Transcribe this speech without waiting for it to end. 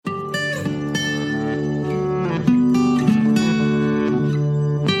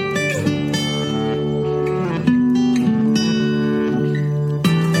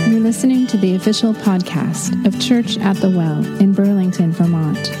official podcast of Church at the Well in Burlington,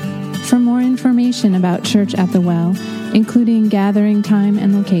 Vermont. For more information about Church at the Well, including gathering time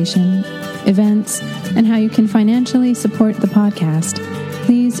and location, events, and how you can financially support the podcast,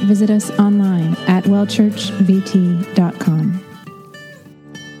 please visit us online at wellchurchvt.com.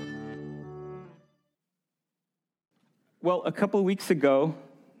 Well, a couple of weeks ago,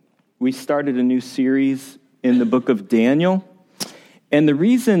 we started a new series in the book of Daniel. And the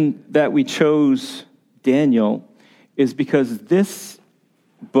reason that we chose Daniel is because this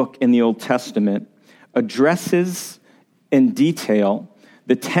book in the Old Testament addresses in detail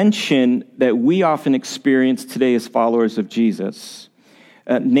the tension that we often experience today as followers of Jesus,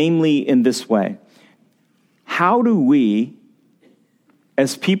 namely in this way. How do we,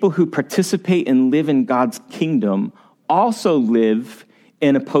 as people who participate and live in God's kingdom, also live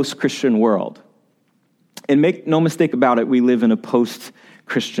in a post-Christian world? And make no mistake about it, we live in a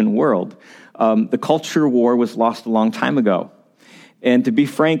post-Christian world. The culture war was lost a long time ago. And to be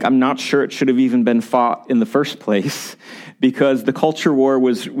frank, I'm not sure it should have even been fought in the first place, because the culture war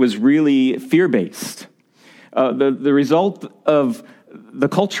was really fear-based. The result of the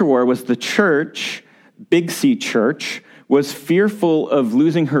culture war was the church, Big C Church, was fearful of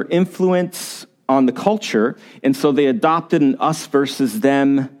losing her influence on the culture, and so they adopted an us versus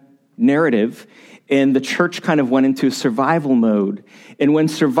them narrative, and the church kind of went into survival mode. And when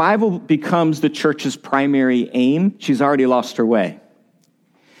survival becomes the church's primary aim, she's already lost her way.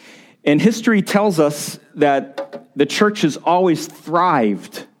 And history tells us that the church has always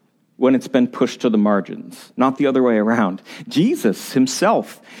thrived when it's been pushed to the margins, not the other way around. Jesus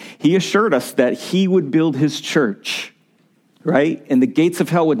himself, he assured us that he would build his church, right? And the gates of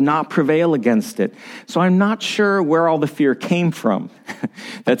hell would not prevail against it. So I'm not sure where all the fear came from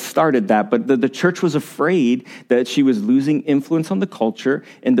that started that, but the church was afraid that she was losing influence on the culture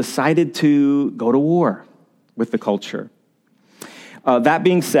and decided to go to war with the culture. That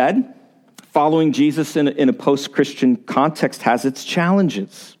being said, following Jesus in a post-Christian context has its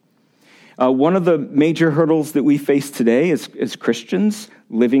challenges. One of the major hurdles that we face today as Christians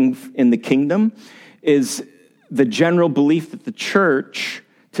living in the kingdom is the general belief that the church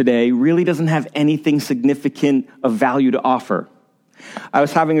today really doesn't have anything significant of value to offer. I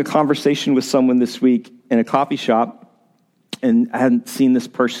was having a conversation with someone this week in a coffee shop, and I hadn't seen this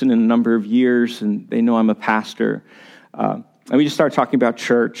person in a number of years, and they know I'm a pastor. And we just started talking about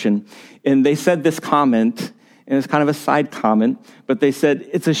church, and they said this comment, and it's kind of a side comment, but they said,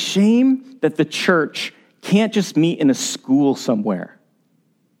 it's a shame that the church can't just meet in a school somewhere.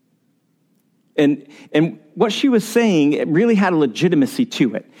 And what she was saying, it really had a legitimacy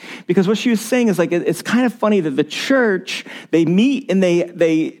to it. Because what she was saying is like, it's kind of funny that the church, they meet and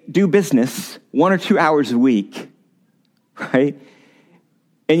they do business 1 or 2 hours a week, right?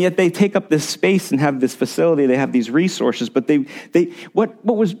 And yet they take up this space and have this facility, they have these resources, but there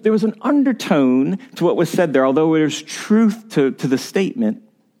was an undertone to what was said there, although there's truth to the statement,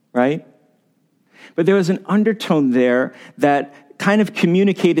 right? But there was an undertone there that kind of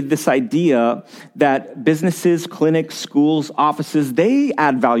communicated this idea that businesses, clinics, schools, offices, they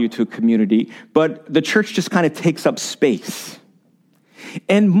add value to a community, but the church just kind of takes up space.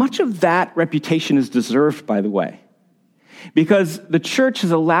 And much of that reputation is deserved, by the way, because the church has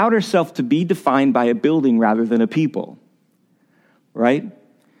allowed herself to be defined by a building rather than a people, right?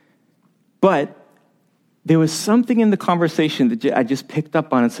 But there was something in the conversation that I just picked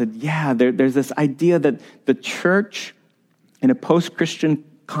up on and said, yeah, there's this idea that the church in a post-Christian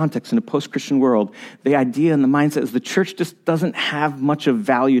context, in a post-Christian world, the idea and the mindset is the church just doesn't have much of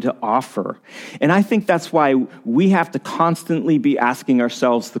value to offer. And I think that's why we have to constantly be asking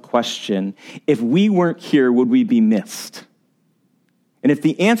ourselves the question, if we weren't here, would we be missed? And if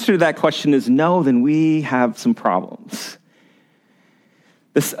the answer to that question is no, then we have some problems.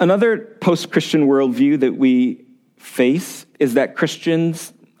 Another post-Christian worldview that we face is that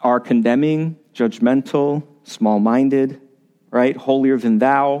Christians are condemning, judgmental, small-minded, right? Holier than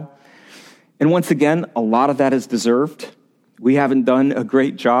thou. And once again, a lot of that is deserved. We haven't done a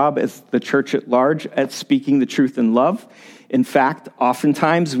great job as the church at large at speaking the truth in love. In fact,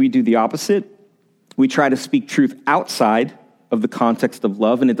 oftentimes we do the opposite. We try to speak truth outside of the context of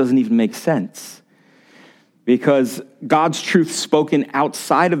love, and it doesn't even make sense. Because God's truth spoken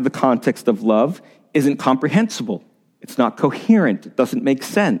outside of the context of love isn't comprehensible. It's not coherent. It doesn't make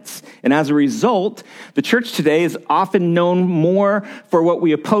sense. And as a result, the church today is often known more for what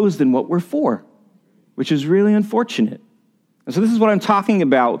we oppose than what we're for, which is really unfortunate. And so this is what I'm talking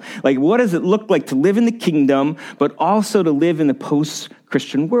about. Like, what does it look like to live in the kingdom, but also to live in the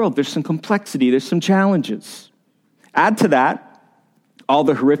post-Christian world? There's some complexity. There's some challenges. Add to that all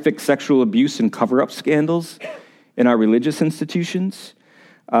the horrific sexual abuse and cover-up scandals in our religious institutions,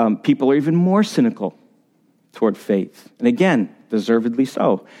 people are even more cynical toward faith. And again, deservedly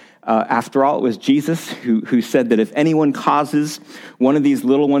so. After all, it was Jesus who said that if anyone causes one of these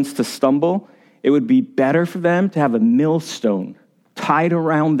little ones to stumble, it would be better for them to have a millstone tied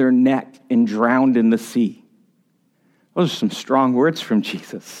around their neck and drowned in the sea. Those are some strong words from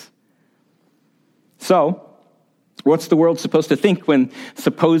Jesus. So, what's the world supposed to think when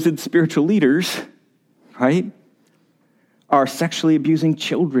supposed spiritual leaders, right, are sexually abusing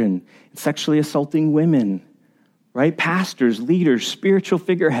children, sexually assaulting women, right? Pastors, leaders, spiritual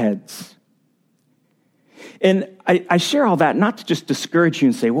figureheads. And I share all that not to just discourage you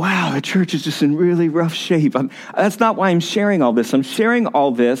and say, wow, the church is just in really rough shape. That's not why I'm sharing all this. I'm sharing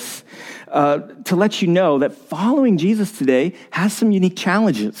all this to let you know that following Jesus today has some unique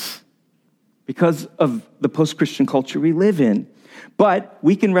challenges because of the post-Christian culture we live in. But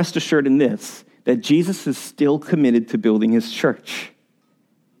we can rest assured in this, that Jesus is still committed to building his church.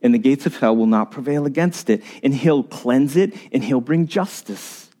 And the gates of hell will not prevail against it. And he'll cleanse it, and he'll bring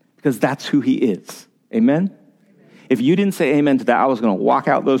justice, because that's who he is. Amen? If you didn't say amen to that, I was going to walk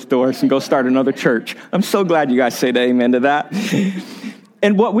out those doors and go start another church. I'm so glad you guys said amen to that.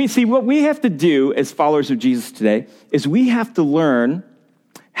 And what we have to do as followers of Jesus today is we have to learn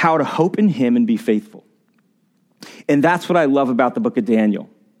how to hope in him and be faithful. And that's what I love about the book of Daniel.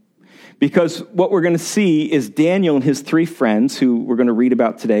 Because what we're going to see is Daniel and his three friends, who we're going to read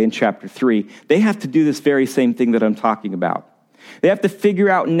about today in chapter 3, they have to do this very same thing that I'm talking about. They have to figure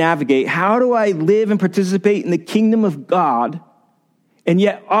out and navigate, how do I live and participate in the kingdom of God and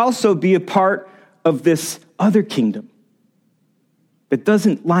yet also be a part of this other kingdom that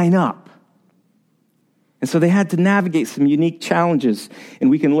doesn't line up? And so they had to navigate some unique challenges,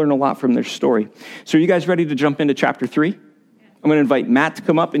 and we can learn a lot from their story. So are you guys ready to jump into chapter 3? I'm going to invite Matt to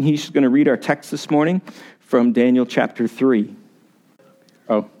come up, and he's going to read our text this morning from Daniel chapter 3.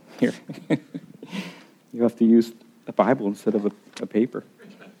 Oh, here. You have to use a Bible instead of a paper.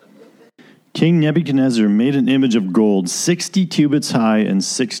 King Nebuchadnezzar made an image of gold 60 cubits high and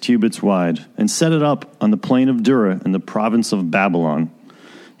 6 cubits wide, and set it up on the plain of Dura in the province of Babylon.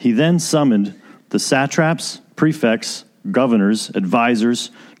 He then summoned the satraps, prefects, governors, advisors,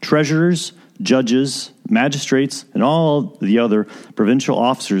 treasurers, judges, magistrates, and all the other provincial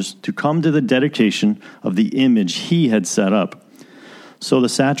officers to come to the dedication of the image he had set up. So the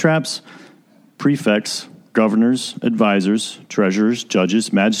satraps, prefects, governors, advisors, treasurers,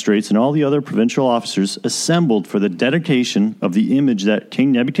 judges, magistrates, and all the other provincial officers assembled for the dedication of the image that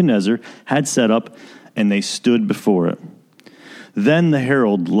King Nebuchadnezzar had set up, and they stood before it. Then the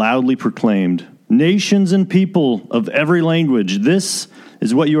herald loudly proclaimed, "Nations and people of every language, this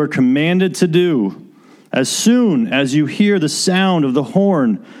is what you are commanded to do. As soon as you hear the sound of the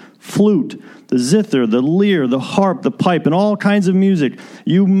horn, flute, the zither, the lyre, the harp, the pipe, and all kinds of music,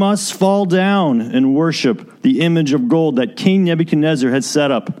 you must fall down and worship the image of gold that King Nebuchadnezzar had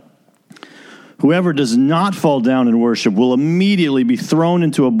set up. Whoever does not fall down and worship will immediately be thrown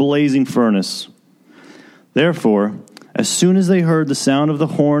into a blazing furnace." Therefore, as soon as they heard the sound of the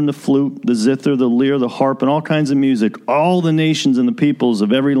horn, the flute, the zither, the lyre, the harp, and all kinds of music, all the nations and the peoples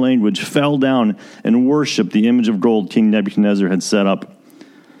of every language fell down and worshipped the image of gold King Nebuchadnezzar had set up.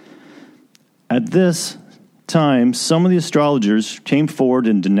 At this time, some of the astrologers came forward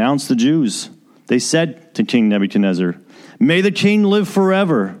and denounced the Jews. They said to King Nebuchadnezzar, "May the king live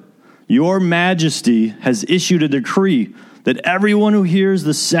forever. Your majesty has issued a decree that everyone who hears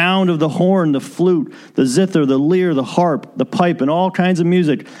the sound of the horn, the flute, the zither, the lyre, the harp, the pipe, and all kinds of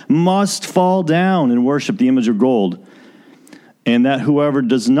music must fall down and worship the image of gold, and that whoever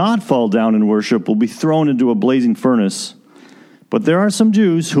does not fall down and worship will be thrown into a blazing furnace. But there are some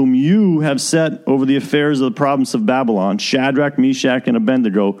Jews whom you have set over the affairs of the province of Babylon, Shadrach, Meshach, and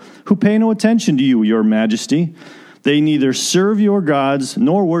Abednego, who pay no attention to you, your majesty. They neither serve your gods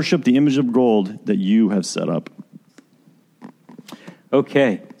nor worship the image of gold that you have set up."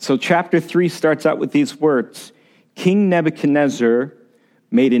 Okay, so chapter 3 starts out with these words. King Nebuchadnezzar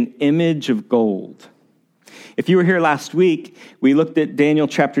made an image of gold. If you were here last week, we looked at Daniel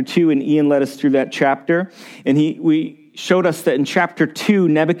chapter 2, and Ian led us through that chapter. And we showed us that in chapter 2,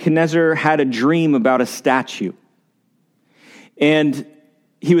 Nebuchadnezzar had a dream about a statue. And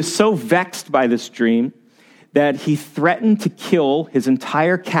he was so vexed by this dream that he threatened to kill his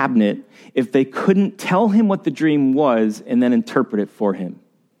entire cabinet if they couldn't tell him what the dream was and then interpret it for him.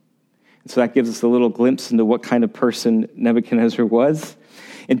 And so that gives us a little glimpse into what kind of person Nebuchadnezzar was.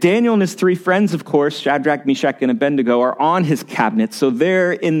 And Daniel and his three friends, of course, Shadrach, Meshach, and Abednego, are on his cabinet, so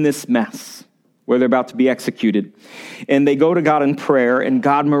they're in this mess. where they're about to be executed. And they go to God in prayer, and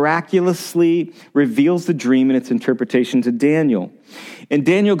God miraculously reveals the dream and its interpretation to Daniel. And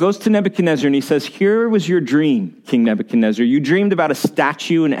Daniel goes to Nebuchadnezzar, and he says, "Here was your dream, King Nebuchadnezzar. You dreamed about a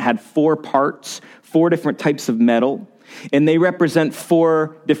statue, and it had 4 parts, 4 different types of metal, and they represent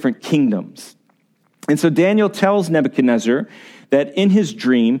 4 different kingdoms." And so Daniel tells Nebuchadnezzar that in his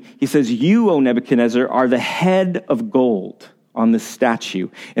dream, he says, "You, O Nebuchadnezzar, are the head of gold on this statue,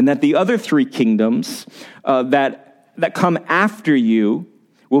 and that the other 3 kingdoms that come after you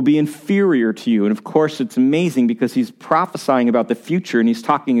will be inferior to you." And of course, it's amazing because he's prophesying about the future, and he's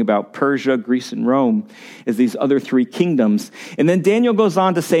talking about Persia, Greece, and Rome as these other 3 kingdoms. And then Daniel goes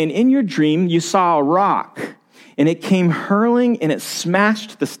on to say, "And in your dream, you saw a rock, and it came hurling, and it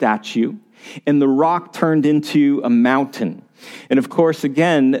smashed the statue, and the rock turned into a mountain." And of course,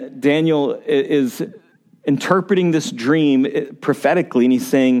 again, Daniel is interpreting this dream prophetically, and he's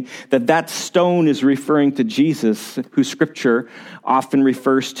saying that that stone is referring to Jesus, who Scripture often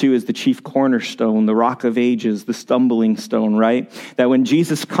refers to as the chief cornerstone, the rock of ages, the stumbling stone, right? That when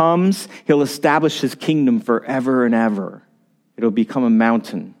Jesus comes, he'll establish his kingdom forever and ever. It'll become a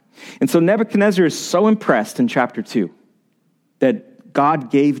mountain. And so Nebuchadnezzar is so impressed in chapter 2 that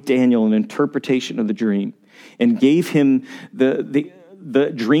God gave Daniel an interpretation of the dream and gave him the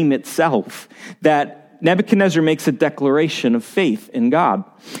dream itself, that Nebuchadnezzar makes a declaration of faith in God.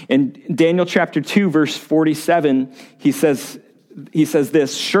 In Daniel chapter 2, verse 47, he says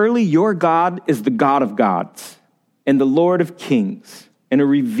this, "Surely your God is the God of gods and the Lord of kings and a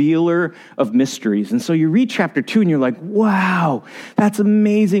revealer of mysteries." And so you read chapter 2 and you're like, wow, that's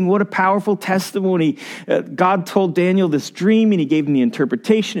amazing. What a powerful testimony. God told Daniel this dream and he gave him the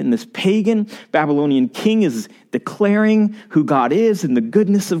interpretation, and this pagan Babylonian king is declaring who God is and the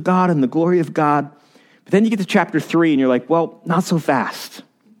goodness of God and the glory of God. But then you get to chapter 3 and you're like, well, not so fast,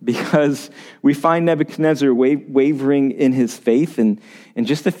 because we find Nebuchadnezzar wavering in his faith, and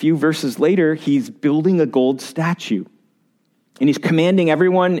just a few verses later, he's building a gold statue. And he's commanding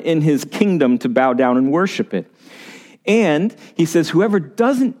everyone in his kingdom to bow down and worship it. And he says, whoever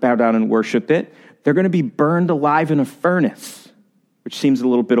doesn't bow down and worship it, they're going to be burned alive in a furnace, which seems a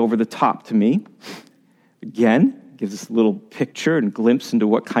little bit over the top to me. Again, gives us a little picture and glimpse into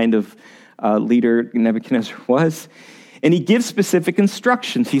what kind of leader Nebuchadnezzar was. And he gives specific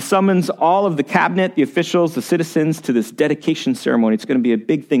instructions. He summons all of the cabinet, the officials, the citizens to this dedication ceremony. It's going to be a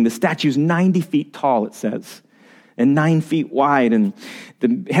big thing. The statue's 90 feet tall, it says, and 9 feet wide, and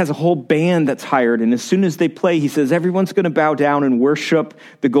it has a whole band that's hired. And as soon as they play, he says, everyone's going to bow down and worship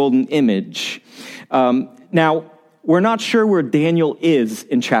the golden image. Now, we're not sure where Daniel is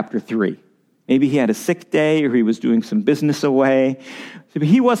in chapter 3. Maybe he had a sick day, or he was doing some business away.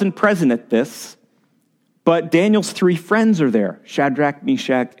 He wasn't present at this, but Daniel's 3 friends are there, Shadrach,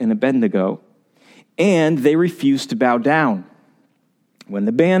 Meshach, and Abednego, and they refuse to bow down when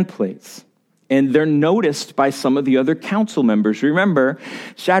the band plays. And they're noticed by some of the other council members. Remember,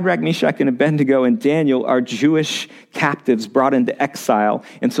 Shadrach, Meshach, and Abednego and Daniel are Jewish captives brought into exile.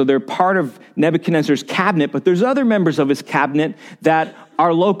 And so they're part of Nebuchadnezzar's cabinet, but there's other members of his cabinet that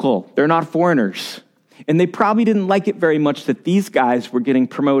are local. They're not foreigners. And they probably didn't like it very much that these guys were getting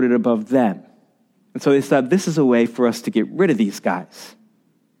promoted above them. And so they thought, this is a way for us to get rid of these guys.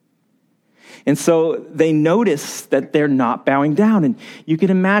 And so they notice that they're not bowing down. And you can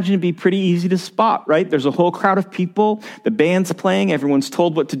imagine it'd be pretty easy to spot, right? There's a whole crowd of people. The band's playing. Everyone's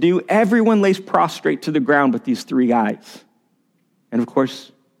told what to do. Everyone lays prostrate to the ground but these 3 guys. And of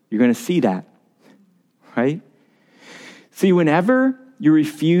course, you're going to see that, right? See, whenever you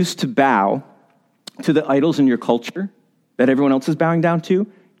refuse to bow to the idols in your culture that everyone else is bowing down to,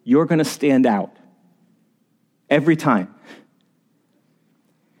 you're going to stand out. Every time.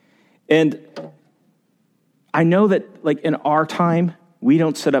 And I know that, like, in our time, we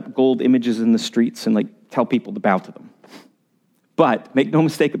don't set up gold images in the streets and, like, tell people to bow to them. But make no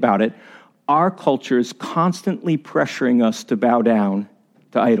mistake about it, our culture is constantly pressuring us to bow down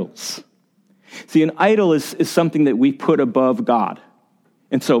to idols. See, an idol is something that we put above God.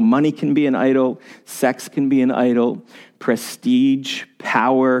 And so money can be an idol, sex can be an idol, prestige,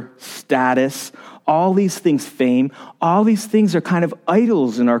 power, status, all these things, fame, all these things are kind of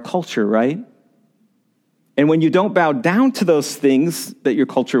idols in our culture, right? And when you don't bow down to those things that your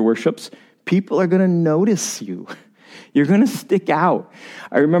culture worships, people are going to notice you. You're going to stick out.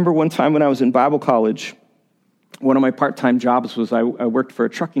 I remember one time when I was in Bible college, one of my part-time jobs was I worked for a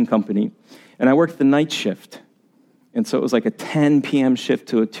trucking company, and I worked the night shift. And so it was like a 10 p.m. shift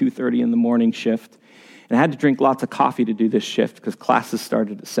to a 2:30 in the morning shift. And I had to drink lots of coffee to do this shift because classes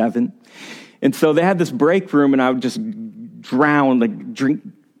started at 7. And so they had this break room, and I would just drink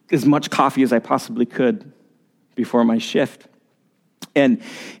as much coffee as I possibly could before my shift. And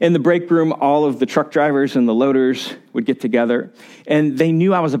in the break room, all of the truck drivers and the loaders would get together, and they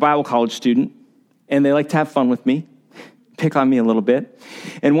knew I was a Bible college student, and they liked to have fun with me, pick on me a little bit.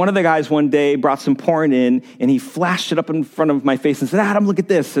 And one of the guys one day brought some porn in, and he flashed it up in front of my face and said, Adam, look at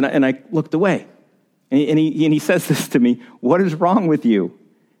this. And I looked away. And he says this to me, what is wrong with you?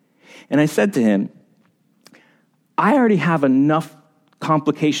 And I said to him, I already have enough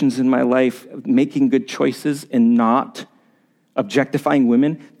complications in my life of making good choices and not objectifying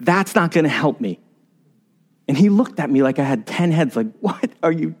women. That's not going to help me. And he looked at me like I had 10 heads, like, what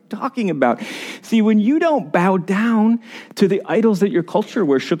are you talking about? See, when you don't bow down to the idols that your culture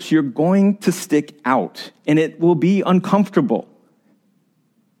worships, you're going to stick out, and it will be uncomfortable.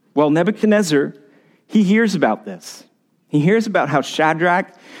 Well, Nebuchadnezzar, he hears about this. He hears about how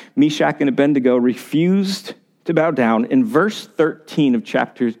Shadrach, Meshach, and Abednego refused to bow down. In verse 13 of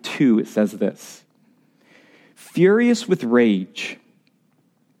chapter 2, it says this: furious with rage,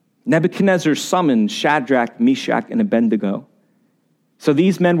 Nebuchadnezzar summoned Shadrach, Meshach, and Abednego. So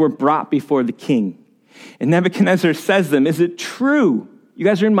these men were brought before the king. And Nebuchadnezzar says to them, is it true? You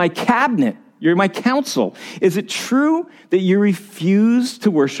guys are in my cabinet. You're in my council. Is it true that you refuse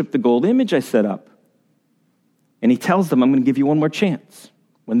to worship the gold image I set up? And he tells them, I'm going to give you one more chance.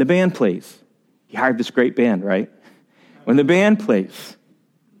 When the band plays, he hired this great band, right? When the band plays,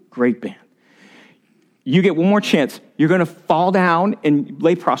 great band, you get one more chance. You're going to fall down and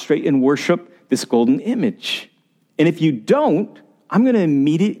lay prostrate and worship this golden image. And if you don't, I'm going to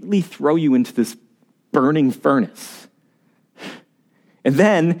immediately throw you into this burning furnace. And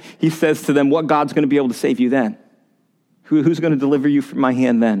then he says to them, what God's going to be able to save you then? Who's going to deliver you from my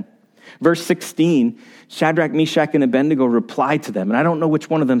hand then? Verse 16, Shadrach, Meshach, and Abednego replied to them. And I don't know which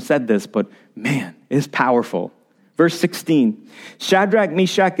one of them said this, but man, it is powerful. Verse 16, Shadrach,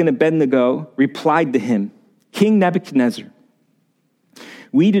 Meshach, and Abednego replied to him, King Nebuchadnezzar,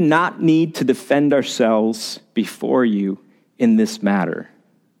 we do not need to defend ourselves before you in this matter.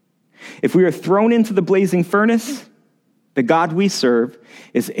 If we are thrown into the blazing furnace, the God we serve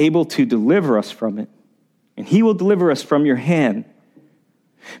is able to deliver us from it, and he will deliver us from your hand.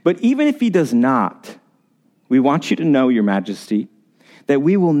 But even if he does not, we want you to know, your majesty, that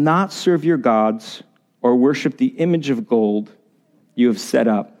we will not serve your gods or worship the image of gold you have set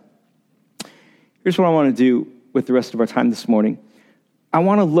up. Here's what I want to do with the rest of our time this morning. I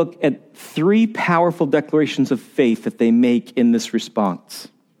want to look at 3 powerful declarations of faith that they make in this response.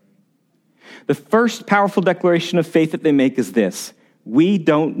 The first powerful declaration of faith that they make is this: we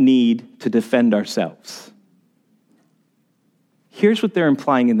don't need to defend ourselves. Here's what they're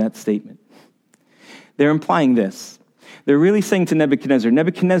implying in that statement. They're implying this. They're really saying to Nebuchadnezzar,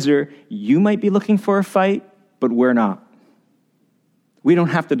 Nebuchadnezzar, you might be looking for a fight, but we're not. We don't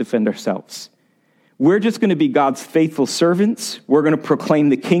have to defend ourselves. We're just going to be God's faithful servants. We're going to proclaim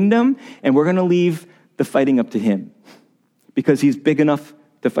the kingdom, and we're going to leave the fighting up to him because he's big enough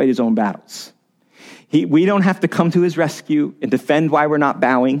to fight his own battles. We don't have to come to his rescue and defend why we're not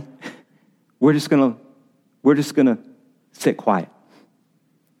bowing. We're just going to sit quiet.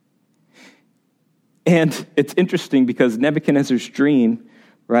 And it's interesting because Nebuchadnezzar's dream,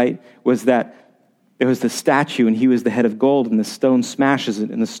 right, was that there was the statue and he was the head of gold and the stone smashes it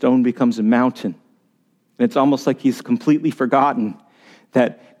and the stone becomes a mountain. And it's almost like he's completely forgotten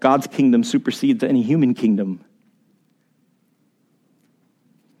that God's kingdom supersedes any human kingdom.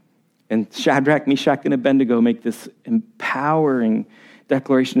 And Shadrach, Meshach, and Abednego make this empowering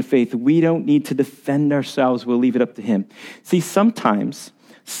declaration of faith. We don't need to defend ourselves. We'll leave it up to him. See, sometimes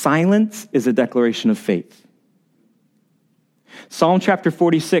silence is a declaration of faith. Psalm chapter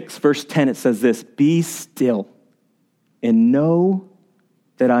 46, verse 10, it says this: be still and know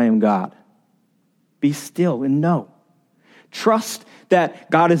that I am God. Be still and know. Trust that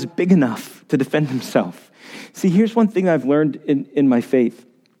God is big enough to defend himself. See, here's one thing I've learned in my faith.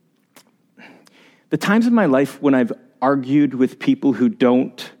 The times in my life when I've argued with people who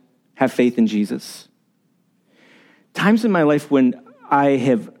don't have faith in Jesus, times in my life when I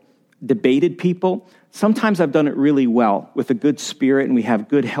have debated people, sometimes I've done it really well with a good spirit and we have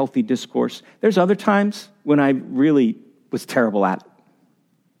good, healthy discourse. There's other times when I really was terrible at it.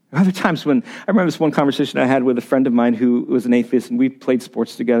 Other times when, I remember this one conversation I had with a friend of mine who was an atheist, and we played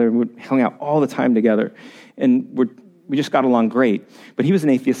sports together, and we hung out all the time together, and we just got along great. But he was an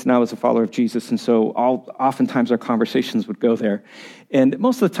atheist, and I was a follower of Jesus, and so oftentimes our conversations would go there. And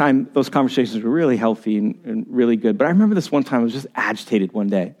most of the time, those conversations were really healthy and really good. But I remember this one time, I was just agitated one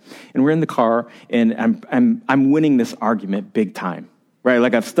day, and we're in the car, and I'm winning this argument big time. right?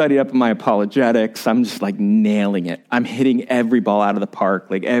 Like I've studied up in my apologetics. I'm just like nailing it. I'm hitting every ball out of the park,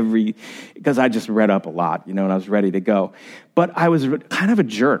 because I just read up a lot, and I was ready to go. But I was kind of a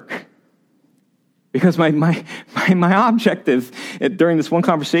jerk because my objective during this one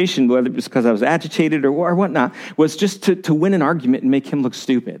conversation, whether it was because I was agitated or whatnot, was just to win an argument and make him look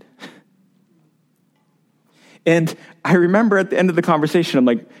stupid. And I remember at the end of the conversation, I'm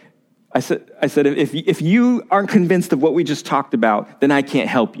like, I said, if you aren't convinced of what we just talked about, then I can't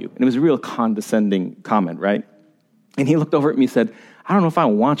help you. And it was a real condescending comment, right? And he looked over at me and said, I don't know if I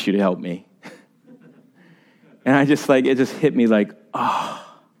want you to help me. And it just hit me like, oh,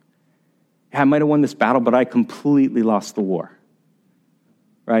 I might have won this battle, but I completely lost the war,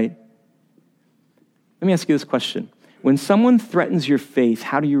 right? Let me ask you this question. When someone threatens your faith,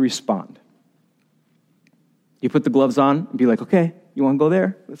 how do you respond? You put the gloves on and be like, okay, you want to go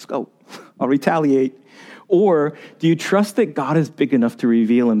there? Let's go. I'll retaliate. Or do you trust that God is big enough to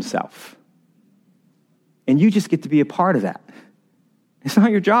reveal himself? And you just get to be a part of that. It's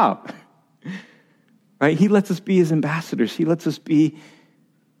not your job, right? He lets us be his ambassadors. He lets us be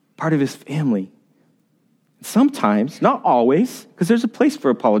part of his family. Sometimes, not always, because there's a place for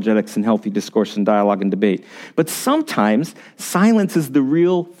apologetics and healthy discourse and dialogue and debate, but sometimes silence is the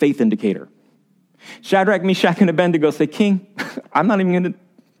real faith indicator. Shadrach, Meshach, and Abednego say, King, I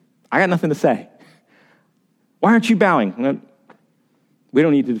got nothing to say. Why aren't you bowing? We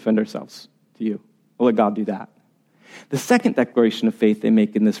don't need to defend ourselves to you. We'll let God do that. The second declaration of faith they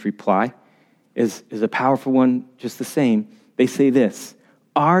make in this reply is a powerful one, just the same. They say this,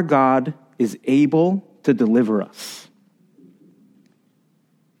 our God is able to deliver us.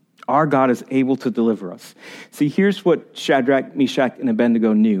 Our God is able to deliver us. See, here's what Shadrach, Meshach, and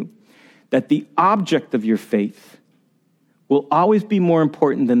Abednego knew. That the object of your faith will always be more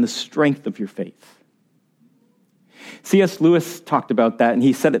important than the strength of your faith. C.S. Lewis talked about that, and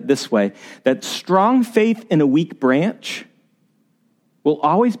he said it this way, that strong faith in a weak branch will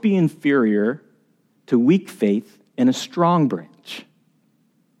always be inferior to weak faith in a strong branch.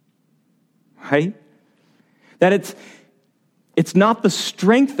 Right? That it's not the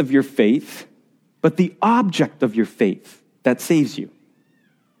strength of your faith, but the object of your faith that saves you.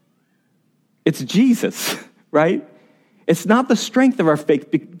 It's Jesus, right? It's not the strength of our faith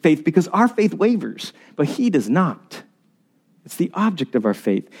because our faith wavers, but he does not. It's the object of our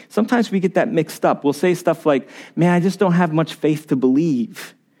faith. Sometimes we get that mixed up. We'll say stuff like, man, I just don't have much faith to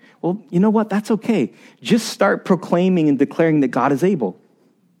believe. Well, you know what? That's okay. Just start proclaiming and declaring that God is able.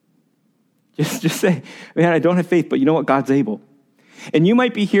 Just say, man, I don't have faith, but you know what? God's able. And you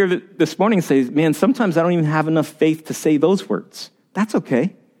might be here this morning and say, man, sometimes I don't even have enough faith to say those words. That's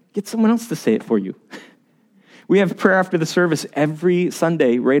okay. Get someone else to say it for you. We have prayer after the service every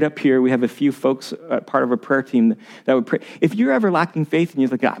Sunday right up here. We have a few folks, part of our prayer team that would pray. If you're ever lacking faith and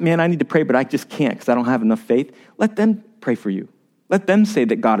you're like, man, I need to pray, but I just can't because I don't have enough faith, let them pray for you. Let them say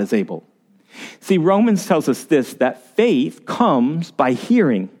that God is able. See, Romans tells us this, that faith comes by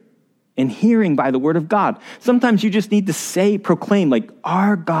hearing, and hearing by the word of God. Sometimes you just need to proclaim, like,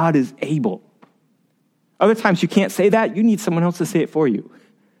 our God is able. Other times you can't say that. You need someone else to say it for you.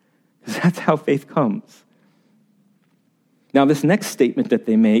 Because that's how faith comes. Now, this next statement that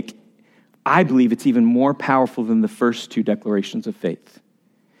they make, I believe it's even more powerful than the first two declarations of faith.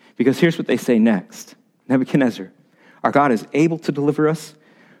 Because here's what they say next. Nebuchadnezzar, our God is able to deliver us,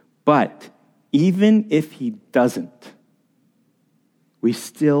 but even if he doesn't, we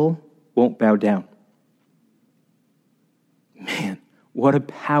still won't bow down. Man, what a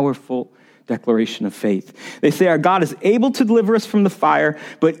powerful declaration of faith. They say our God is able to deliver us from the fire,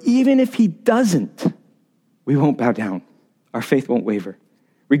 but even if he doesn't, we won't bow down. Our faith won't waver.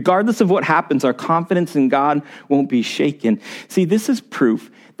 Regardless of what happens, our confidence in God won't be shaken. See, this is proof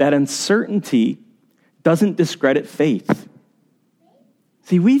that uncertainty doesn't discredit faith.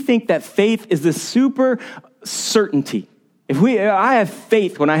 See, we think that faith is this super certainty. I have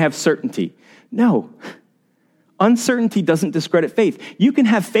faith when I have certainty. No. Uncertainty doesn't discredit faith. You can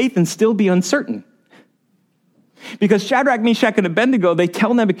have faith and still be uncertain. Because Shadrach, Meshach, and Abednego, they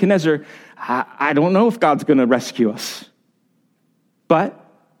tell Nebuchadnezzar, I don't know if God's going to rescue us. But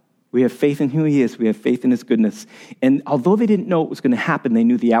we have faith in who he is. We have faith in his goodness. And although they didn't know what was going to happen, they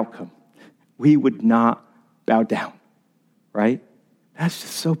knew the outcome. We would not bow down, right? That's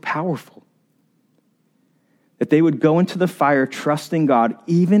just so powerful. That they would go into the fire trusting God,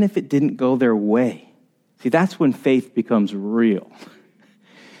 even if it didn't go their way. See, that's when faith becomes real.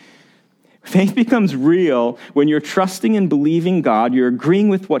 Faith becomes real when you're trusting and believing God, you're agreeing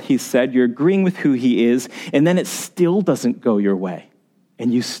with what he said, you're agreeing with who he is, and then it still doesn't go your way,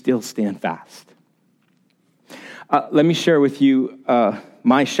 and you still stand fast. Let me share with you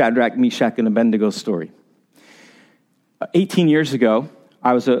my Shadrach, Meshach, and Abednego story. 18 years ago,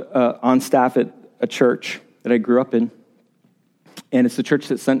 I was on staff at a church that I grew up in, and it's the church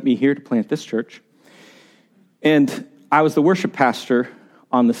that sent me here to plant this church. And I was the worship pastor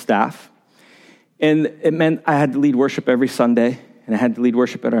on the staff, and it meant I had to lead worship every Sunday, and I had to lead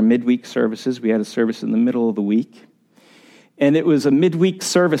worship at our midweek services. We had a service in the middle of the week, and it was a midweek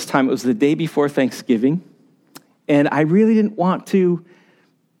service time. It was the day before Thanksgiving, and I really didn't want to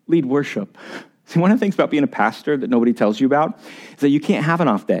lead worship. See, one of the things about being a pastor that nobody tells you about is that you can't have an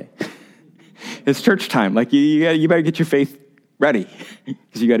off day. It's church time. Like, you better get your faith ready,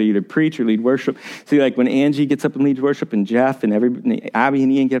 because you got to either preach or lead worship. See, like when Angie gets up and leads worship, and Jeff and Abby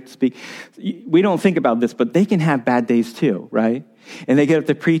and Ian get up to speak, we don't think about this, but they can have bad days too, right? And they get up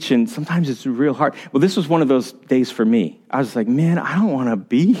to preach, and sometimes it's real hard. Well, this was one of those days for me. I was like, man, I don't want to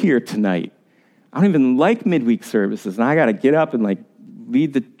be here tonight. I don't even like midweek services, and I got to get up and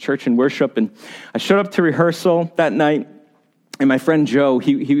lead the church in worship. And I showed up to rehearsal that night, and my friend Joe,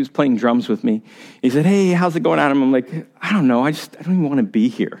 he was playing drums with me. He said, hey, how's it going, Adam? I'm like, I don't know. I don't even want to be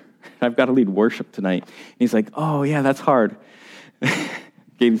here. I've got to lead worship tonight. And he's like, oh, yeah, that's hard.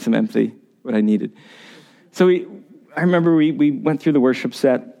 Gave me some empathy, what I needed. So I remember we went through the worship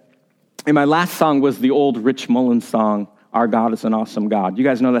set, and my last song was the old Rich Mullins song, Our God is an Awesome God. You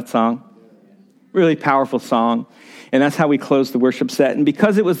guys know that song? Really powerful song. And that's how we closed the worship set. And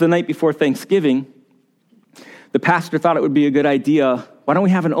because it was the night before Thanksgiving, the pastor thought it would be a good idea. Why don't we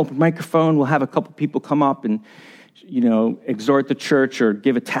have an open microphone? We'll have a couple people come up and, exhort the church or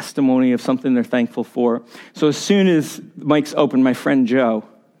give a testimony of something they're thankful for. So as soon as the mic's open, my friend Joe,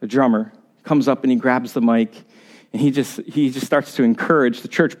 the drummer, comes up and he grabs the mic, and he just starts to encourage the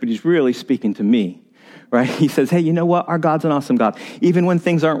church, but he's really speaking to me. Right? He says, hey, you know what? Our God's an awesome God. Even when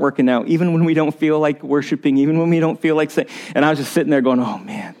things aren't working out, even when we don't feel like worshiping, even when we don't feel like saying, and I was just sitting there going, oh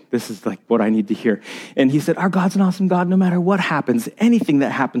man, this is like what I need to hear. And he said, our God's an awesome God no matter what happens, anything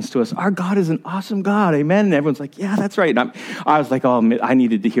that happens to us. Our God is an awesome God. Amen. And everyone's like, yeah, that's right. And I was like, oh, I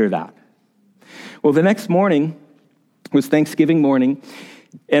needed to hear that. Well, the next morning was Thanksgiving morning.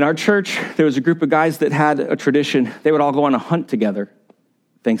 In our church, there was a group of guys that had a tradition. They would all go on a hunt together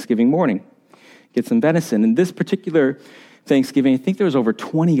Thanksgiving morning. Get some venison. And this particular Thanksgiving, I think there was over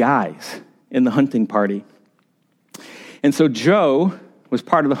 20 guys in the hunting party. And so Joe was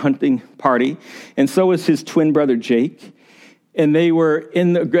part of the hunting party, and so was his twin brother Jake. And they were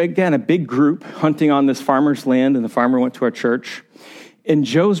again, a big group hunting on this farmer's land, and the farmer went to our church. And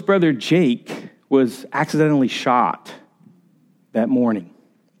Joe's brother Jake was accidentally shot that morning.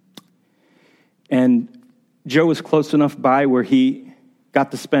 And Joe was close enough by where he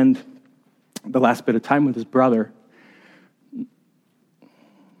got to spend the last bit of time with his brother.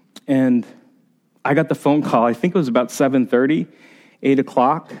 And I got the phone call, I think it was about 7:30, 8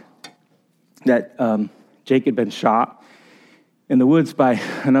 o'clock, that Jake had been shot in the woods by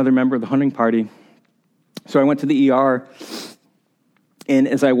another member of the hunting party. So I went to the ER, and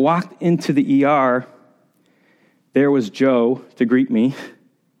as I walked into the ER, there was Joe to greet me, and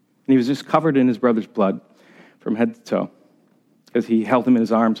he was just covered in his brother's blood from head to toe, because he held him in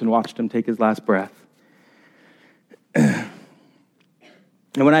his arms and watched him take his last breath. And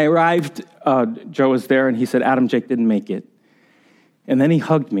when I arrived, Joe was there, and he said, Adam, Jake didn't make it. And then he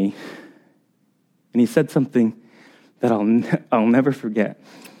hugged me, and he said something that I'll never forget.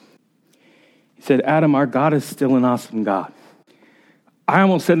 He said, Adam, our God is still an awesome God. I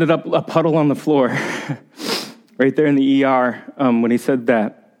almost ended up a puddle on the floor right there in the ER when he said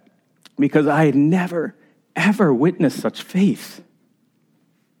that, because I had never ever witnessed such faith.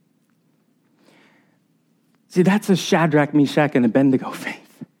 See, that's a Shadrach, Meshach, and Abednego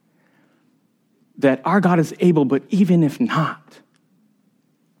faith. That our God is able, but even if not,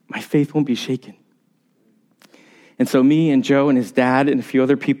 my faith won't be shaken. And so me and Joe and his dad and a few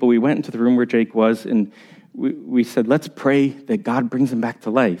other people, we went into the room where Jake was, and we said, let's pray that God brings him back to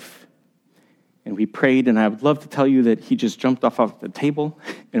life. And we prayed, and I would love to tell you that he just jumped off the table,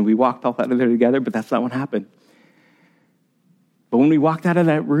 and we walked off out of there together, but that's not what happened. But when we walked out of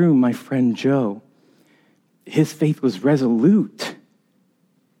that room, my friend Joe, his faith was resolute.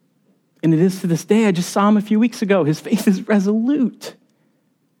 And it is to this day. I just saw him a few weeks ago. His faith is resolute.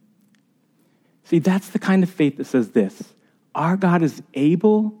 See, that's the kind of faith that says this: our God is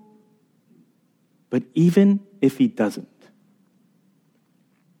able, but even if he doesn't.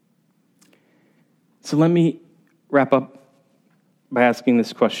 So let me wrap up by asking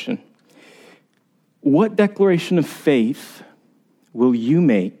this question. What declaration of faith will you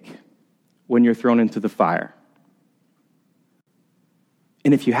make when you're thrown into the fire?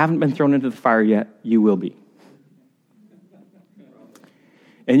 And if you haven't been thrown into the fire yet, you will be.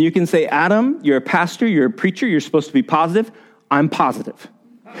 And you can say, Adam, you're a pastor, you're a preacher, you're supposed to be positive. I'm positive.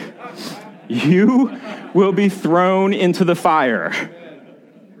 You will be thrown into the fire.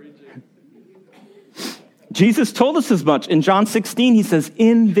 Jesus told us as much. In John 16, he says,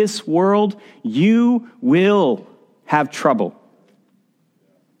 in this world, you will have trouble.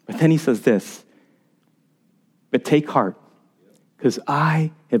 But then he says this, but take heart, because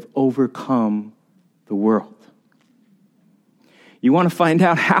I have overcome the world. You want to find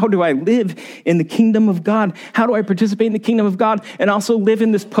out, how do I live in the kingdom of God? How do I participate in the kingdom of God and also live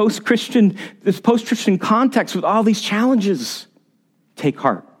in this post-Christian context with all these challenges? Take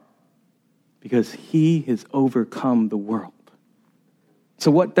heart, because he has overcome the world. So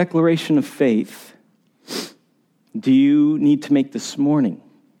what declaration of faith do you need to make this morning?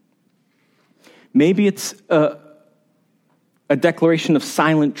 Maybe it's a declaration of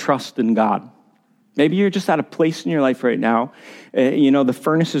silent trust in God. Maybe you're just at a place in your life right now, the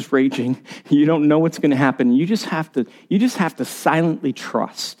furnace is raging. You don't know what's going to happen. You just have to silently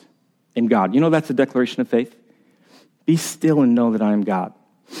trust in God. You know that's a declaration of faith? Be still and know that I am God.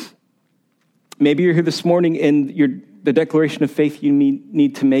 Maybe you're here this morning and the declaration of faith you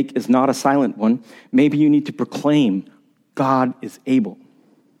need to make is not a silent one. Maybe you need to proclaim God is able.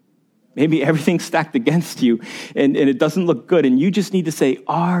 Maybe everything's stacked against you and it doesn't look good, and you just need to say,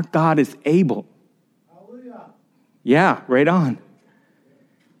 our God is able. Yeah, right on.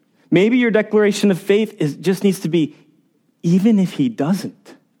 Maybe your declaration of faith just needs to be, even if he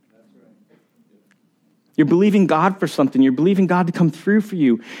doesn't. You're believing God for something. You're believing God to come through for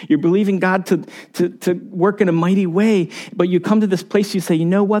you. You're believing God to work in a mighty way. But you come to this place, you say, you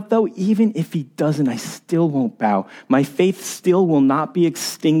know what though? Even if he doesn't, I still won't bow. My faith still will not be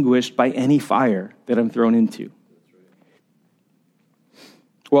extinguished by any fire that I'm thrown into.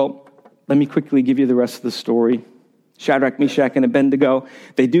 Well, let me quickly give you the rest of the story. Shadrach, Meshach, and Abednego,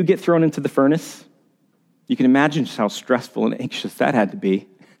 they do get thrown into the furnace. You can imagine just how stressful and anxious that had to be.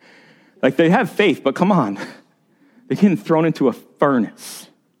 Like, they have faith, but come on. They're getting thrown into a furnace.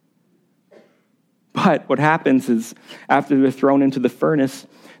 But what happens is, after they're thrown into the furnace,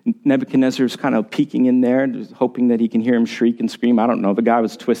 Nebuchadnezzar's kind of peeking in there, just hoping that he can hear him shriek and scream. I don't know. The guy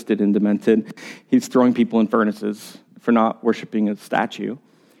was twisted and demented. He's throwing people in furnaces for not worshiping a statue.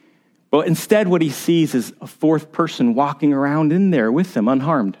 But instead, what he sees is a fourth person walking around in there with him,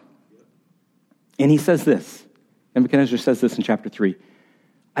 unharmed. And he says this. Nebuchadnezzar says this in chapter 3.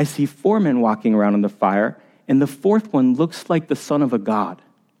 I see 4 men walking around in the fire, and the fourth one looks like the son of a god.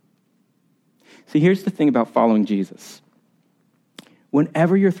 See, here's the thing about following Jesus.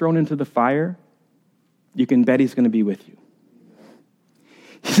 Whenever you're thrown into the fire, you can bet he's going to be with you.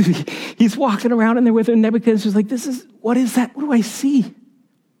 He's walking around in there with him, and Nebuchadnezzar's like, what is that? What do I see?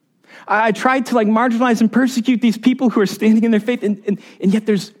 I tried to marginalize and persecute these people who are standing in their faith, and yet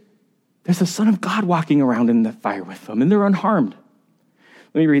there's a son of God walking around in the fire with them, and they're unharmed.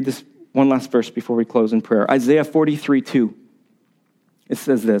 Let me read this one last verse before we close in prayer. Isaiah 43:2. It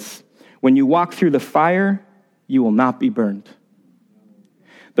says this, when you walk through the fire, you will not be burned.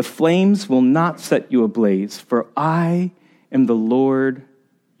 The flames will not set you ablaze, for I am the Lord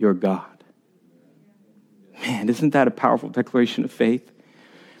your God. Man, isn't that a powerful declaration of faith?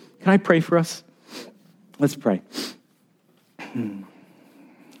 Can I pray for us? Let's pray.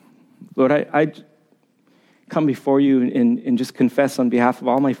 Lord, I come before you and just confess on behalf of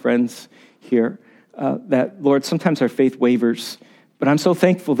all my friends here that, Lord, sometimes our faith wavers, but I'm so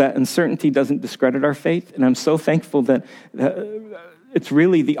thankful that uncertainty doesn't discredit our faith, and I'm so thankful that it's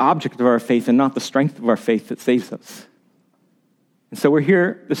really the object of our faith and not the strength of our faith that saves us. And so we're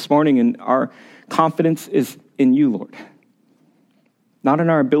here this morning, and our confidence is in you, Lord. Not in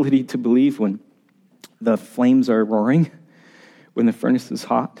our ability to believe when the flames are roaring, when the furnace is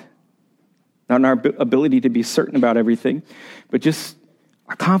hot. Not in our ability to be certain about everything, but just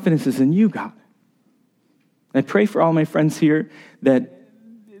our confidence is in you, God. And I pray for all my friends here that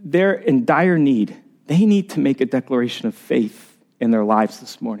they're in dire need. They need to make a declaration of faith in their lives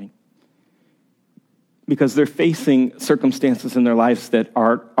this morning, because they're facing circumstances in their lives that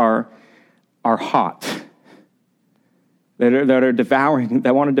are hot, that are devouring,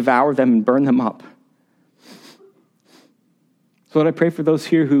 that want to devour them and burn them up. So Lord, I pray for those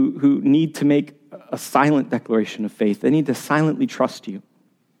here who need to make a silent declaration of faith. They need to silently trust you.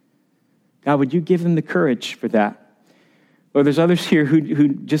 God, would you give them the courage for that? Or there's others here who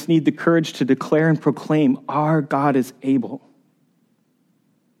just need the courage to declare and proclaim, our God is able.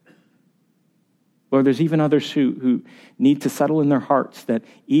 Lord, there's even others who need to settle in their hearts that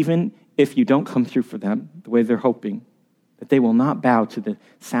even if you don't come through for them the way they're hoping, that they will not bow to the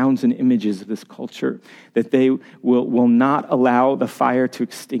sounds and images of this culture, that they will not allow the fire to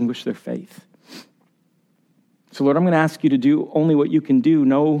extinguish their faith. So, Lord, I'm going to ask you to do only what you can do.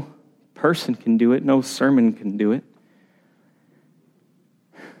 No person can do it. No sermon can do it.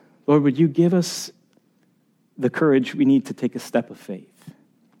 Lord, would you give us the courage we need to take a step of faith?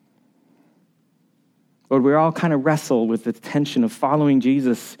 Lord, we all kind of wrestle with the tension of following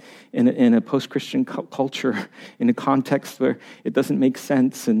Jesus in a post-Christian culture, in a context where it doesn't make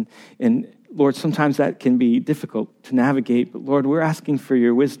sense. And Lord, sometimes that can be difficult to navigate. But Lord, we're asking for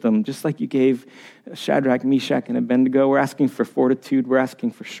your wisdom, just like you gave Shadrach, Meshach, and Abednego. We're asking for fortitude. We're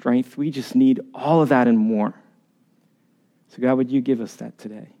asking for strength. We just need all of that and more. So God, would you give us that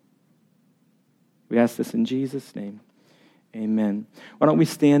today? We ask this in Jesus' name. Amen. Why don't we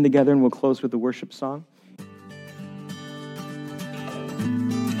stand together and we'll close with the worship song.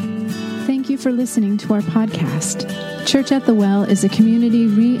 Thank you for listening to our podcast. Church at the Well is a community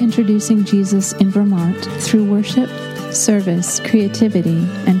reintroducing Jesus in Vermont through worship, service, creativity,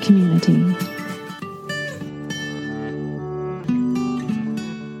 and community.